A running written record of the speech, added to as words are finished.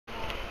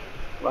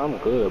I'm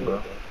good,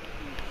 bro.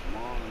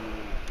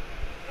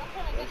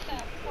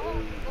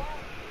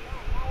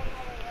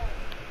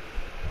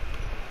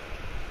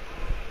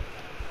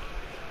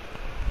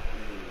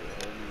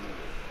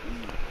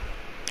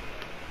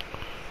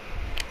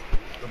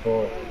 The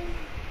ball.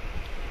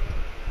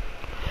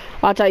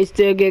 Watch how you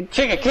still get.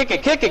 Kick it,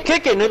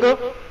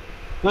 nigga.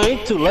 Man,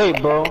 ain't too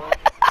late, bro.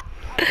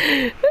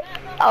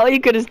 Oh, he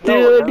could have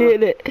still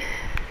did it.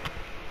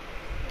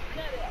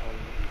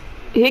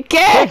 He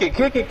can't.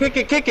 Kick it.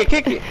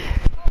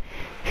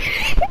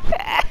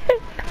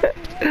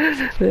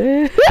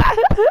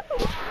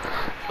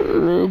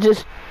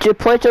 Just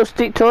point your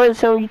stick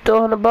towards him when you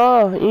throwing the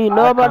ball. You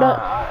know about that?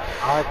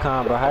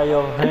 Icon, but how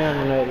your hand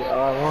on that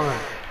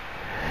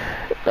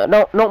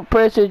R1? Don't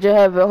press it, just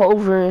have it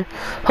hovering.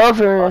 Watch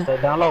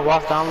down low.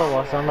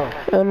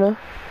 I know.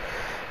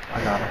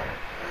 I got it.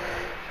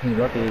 He's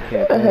lucky he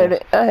can't I had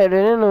it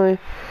anyway.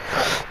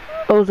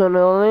 I was on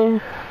the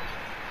lane.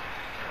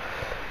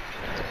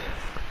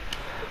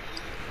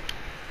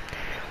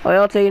 Oh,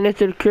 y'all taking this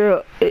to the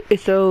curl.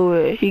 It's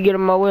over. He get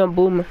in my way, I'm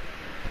booming.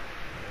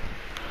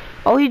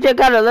 Oh, he just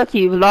got a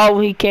lucky law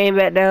when he came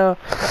back down.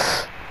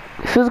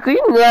 Physically,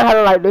 you can learn how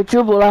to like the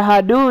dribble, like how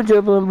I do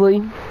dribbling,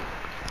 boy.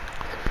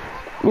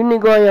 You need to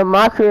go on your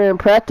marker and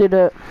practice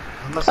that.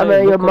 I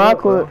mean, your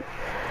marker.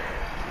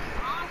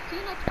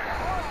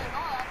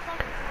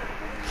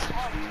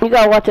 You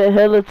gotta watch that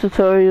hella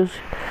tutorials.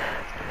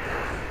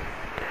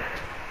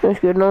 Let's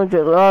get no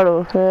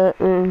gelato. Okay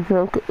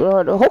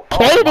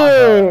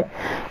then.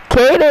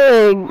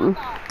 Kaden.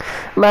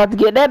 I'm about to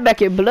get that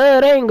back in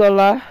blood, I ain't gonna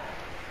lie.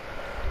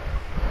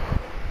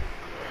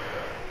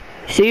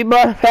 See,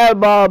 bro, pass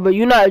ball, but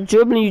you not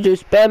dribbling, you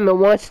just spamming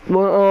one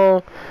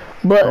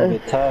button.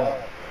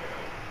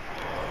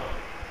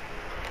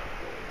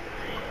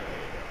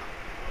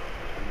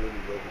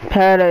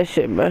 Pass that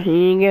shit, bro.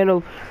 You ain't getting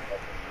no.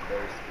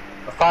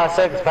 5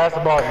 seconds, pass the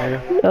ball,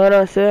 nigga. Know what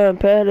I'm saying?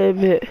 Pass that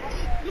bit.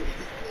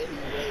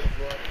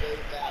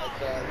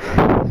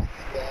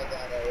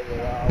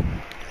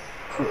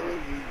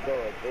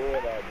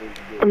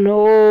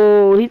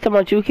 No, he talking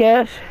about you,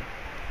 Cash.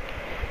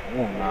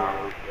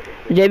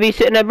 JB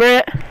sitting there,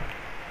 Brett?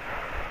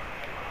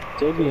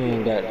 JB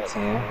ain't got the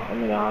 10. I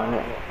mean,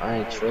 I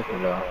ain't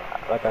tripping though.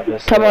 Like I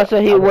just said.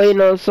 Said he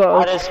waiting on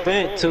something. I just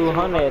spent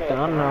 200 at the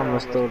Under Armour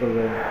store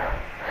today.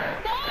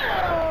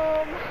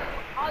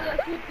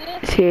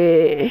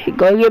 Shit,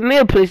 go get me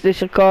a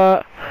PlayStation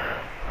card.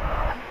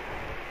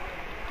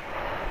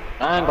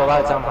 I ain't gonna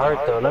lie to I'm hurt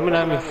though.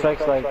 Let me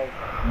flex like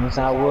since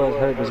I was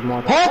hurt this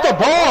morning. Pass the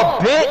ball,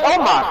 bitch! Oh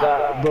my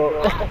god,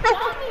 bro.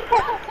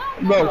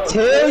 Bro,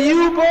 tell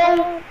you,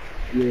 bro.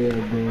 Yeah,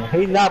 bro.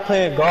 He's not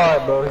playing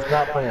guard, bro. He's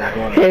not playing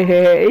guard.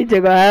 He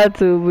just gonna have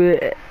to,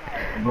 but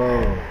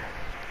bro.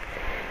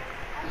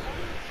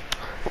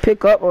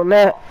 Pick up on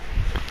that.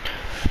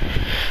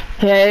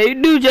 Hey, you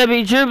do just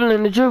be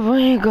dribbling the dribble, I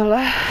ain't gonna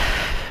lie.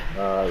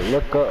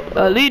 Look up,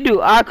 bro. At least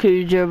do I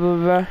could dribble,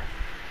 bro.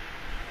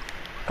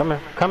 Come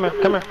here.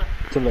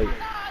 Too late.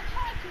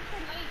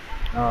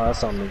 Oh,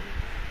 that's on me.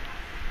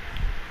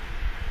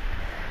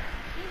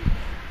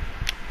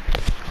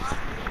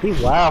 He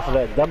wild for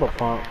that double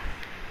pump.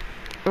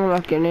 I'm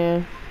locking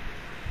in.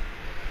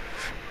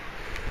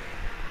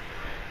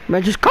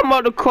 Man, just come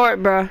out the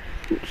court, bro.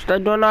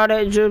 Start doing all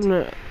that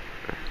dribbling.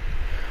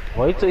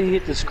 Wait till he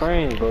hit the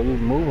screen, bro. He's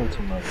moving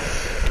too much.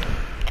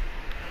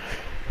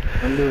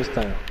 Let him do his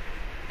thing.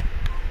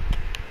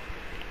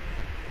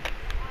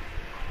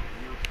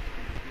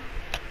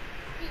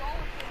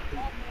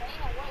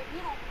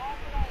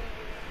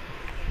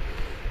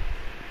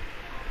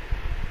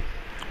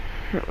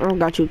 I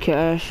got you,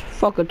 Cash.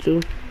 Fuck it,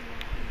 too.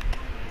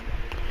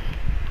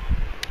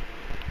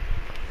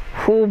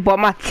 Who bought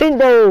my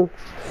Tendo?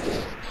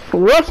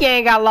 Rookie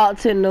ain't got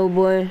locked in, no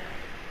boy.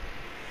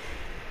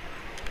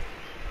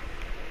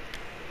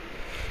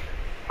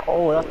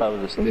 Oh, I thought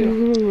it was a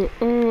steal.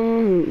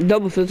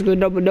 Double physical,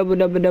 double.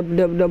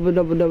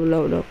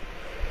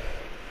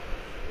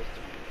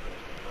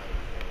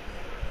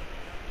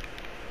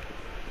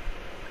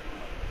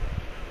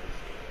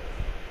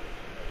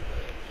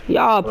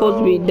 Y'all supposed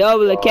to be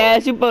double the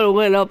Cash. You supposed to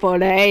went up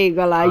on that. I ain't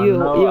gonna lie,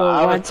 you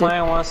I was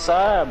playing one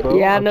side, bro.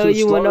 Yeah, I know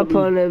you went up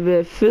on that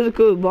bit.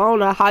 Physical, but I don't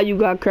know how you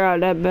got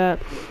crowd that bad.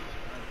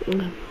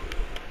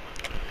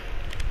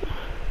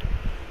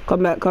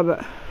 Come back.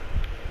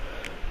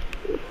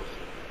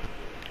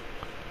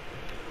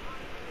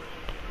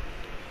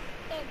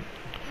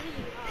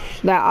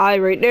 That eye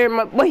right there,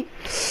 my boy.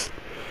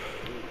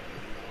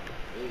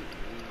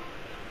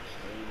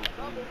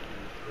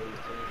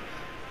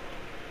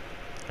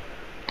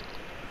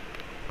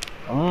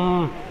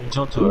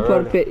 Jumped too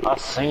early. I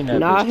seen that.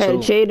 Nah, I had a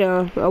J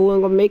down. I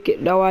wasn't gonna make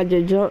it. That's why I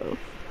just jumped.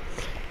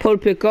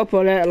 Supposed to pick up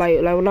on that. Like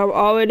when I'm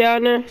all the way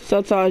down there,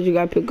 sometimes you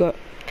gotta pick up.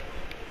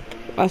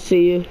 I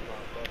see you.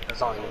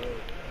 That's on you.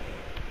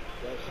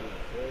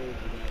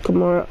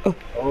 Come on. Oh.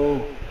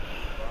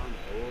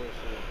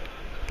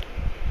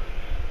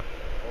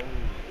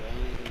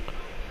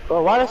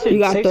 Bro, why does it you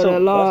gotta throw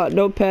that log.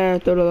 Don't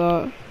pass, throw the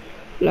log.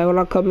 Like when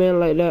I come in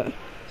like that.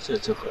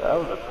 Shit took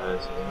forever to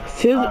pass.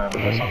 Yeah,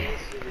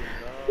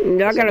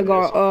 I gotta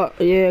guard up.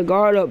 Yeah,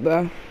 guard up,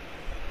 bro.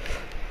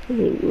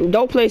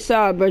 Don't play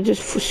side, bro.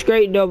 Just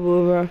straight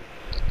double, bro.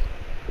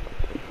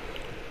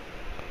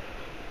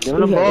 Give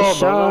him the ball,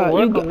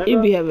 bro.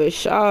 You be having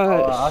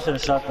shots. Oh, I should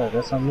have shot that.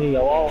 That's on me.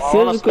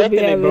 Physical be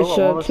having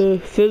shot too.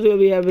 Physical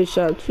be having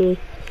shot too.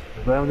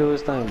 Let him do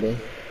his thing, bro.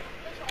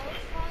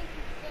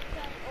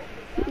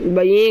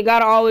 But you ain't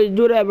gotta always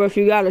do that, bro. If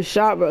you got a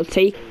shot, bro,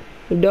 take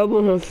double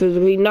him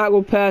physical. He not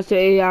gonna pass the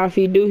AI. If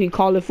he do, he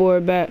calling for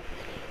it back.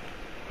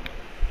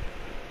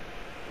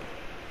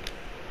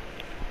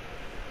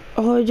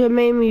 Oh, it just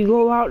made me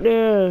go out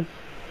there.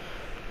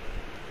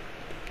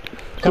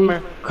 Come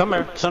here.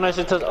 So nice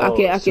to touch. I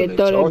can't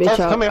throw that bitch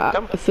out. Come here.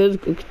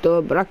 Physical can throw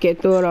it, but I can't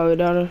throw it out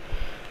down there.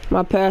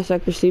 My pass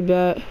accuracy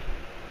bad.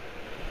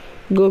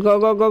 Go to the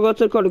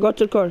corner. Go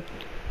to the corner.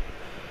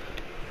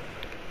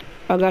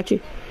 I got you.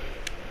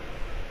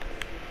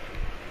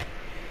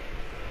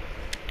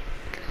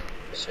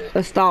 Shit.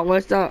 Let's stop.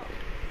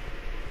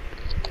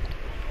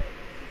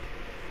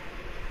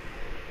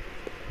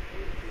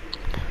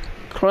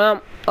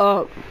 Clamp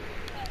up.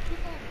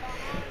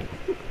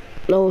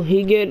 No,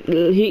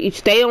 he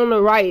stay on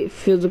the right,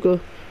 physical.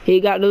 He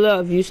got the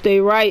left. You stay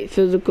right,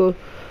 physical.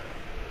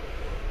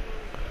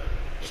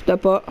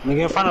 Step up. Let me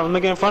get in front of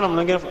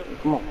him.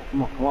 Come on.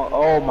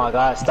 Oh my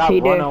God! Stop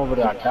running over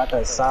there. I got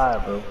that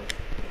side, bro.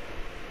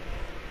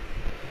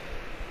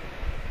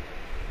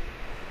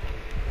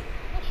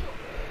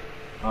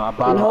 I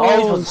brought him. Oh,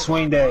 he's supposed to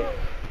swing that.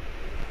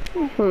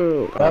 That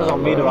was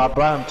on me though. I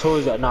brought him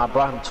towards you. No, I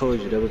brought him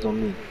towards you. That was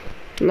on me.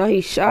 No, he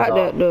shot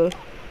that though.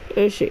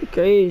 That shit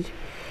crazy.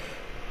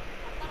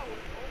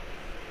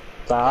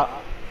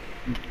 Stop.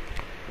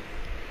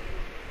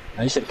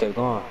 You should have kept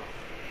going.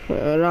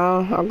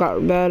 No, I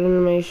got bad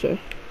animation.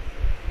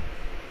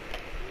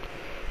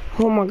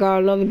 Oh my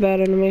God, another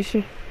bad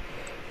animation.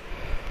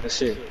 That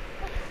shit.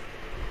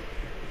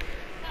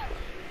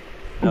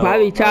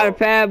 Probably try to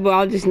pass, but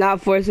I'm just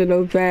not forcing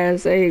no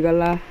pass. I ain't gonna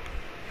lie.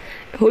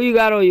 Who you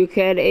got on you,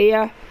 Cat?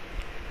 AI?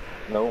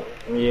 No.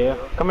 Yeah.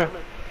 Come here.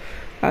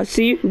 I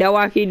see you. That's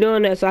why I keep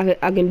doing that, so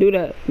I can do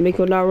that. Make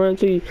him not run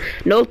to you.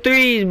 No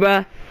threes,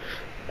 bruh.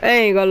 I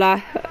ain't gonna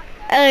lie.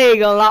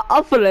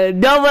 I'm finna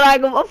double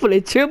like him. I'm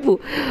finna triple.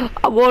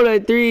 I'm on the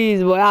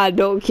threes, boy. I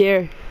don't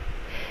care.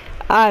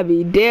 I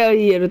be damn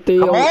he hit a three.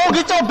 Come on,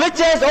 get your bitch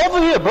ass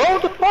over here, bro.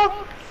 What the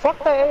fuck?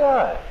 Fuck that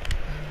AI.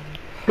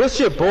 Good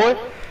shit, boy.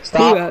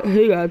 Stop.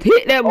 He got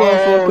hit that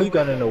motherfucker. Oh, he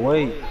got in the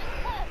way.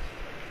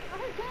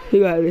 He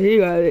got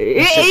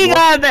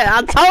that.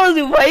 I told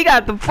you, boy. He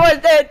got to push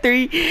that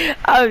three.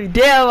 I be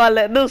damn. I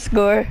let them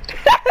score.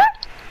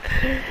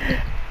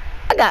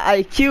 I got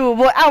IQ,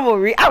 boy.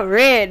 I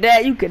ran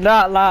that. You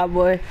cannot lie,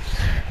 boy.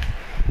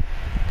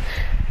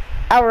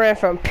 I ran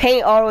from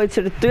paint all the way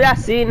to the three. I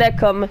seen that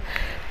coming.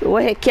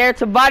 When his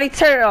character body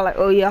turned, I'm like,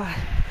 oh yeah.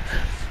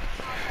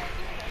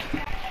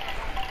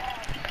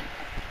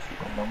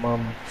 My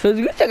mom. So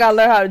you just gotta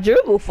learn how to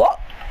dribble, fuck.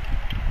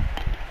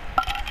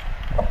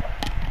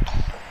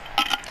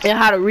 And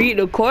how to read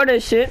the court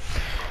and shit.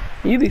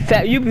 You be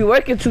fat. You be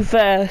working too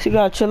fast. You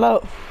gotta chill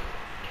out.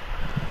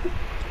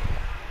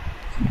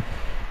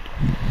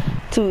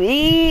 Too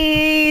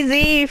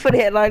easy for the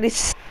head like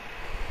this.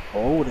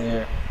 Oh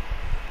there.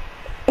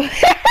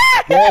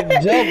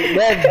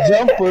 that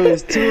jumper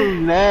is too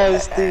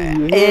nasty.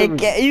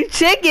 You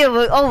chicken,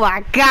 but oh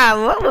my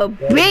God, I'm a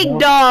big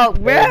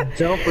dog, bro. That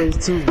jumper is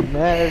too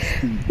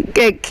nasty.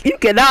 You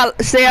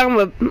cannot say I'm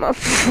a.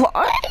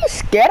 Are you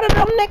scared of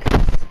them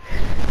niggas?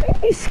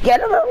 Are you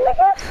scared of them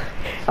niggas?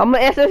 I'm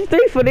an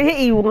SS3 for the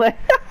hit E1.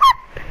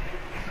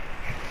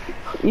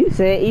 You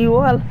said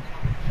E1.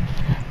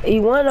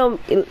 E1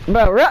 don't,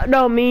 bro. Rep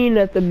don't mean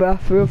nothing, bro.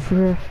 For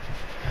real.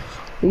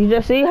 You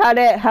just see how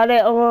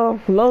that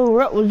low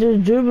rep was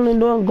just dribbling,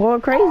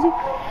 going crazy.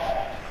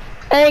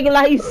 I ain't gonna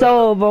lie, he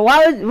sold,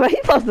 but he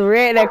supposed to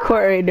red that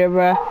court right there,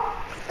 bro.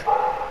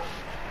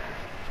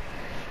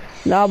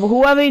 Nah, but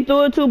whoever he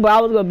threw it to, but I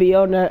was gonna be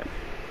on that.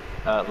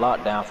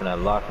 Lockdown for that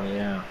lock me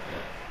down.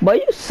 But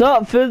you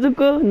suck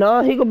physical.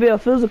 No, he gonna be a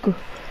physical.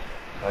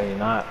 Oh, you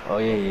not? Oh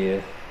yeah, he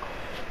is.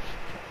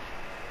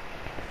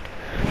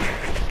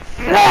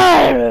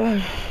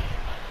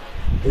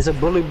 It's a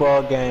bully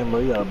ball game, bro.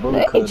 You got a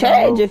bully. It ain't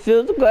changing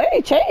physical. It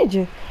ain't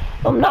changing.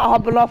 I'm not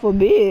hopping off a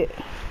bed.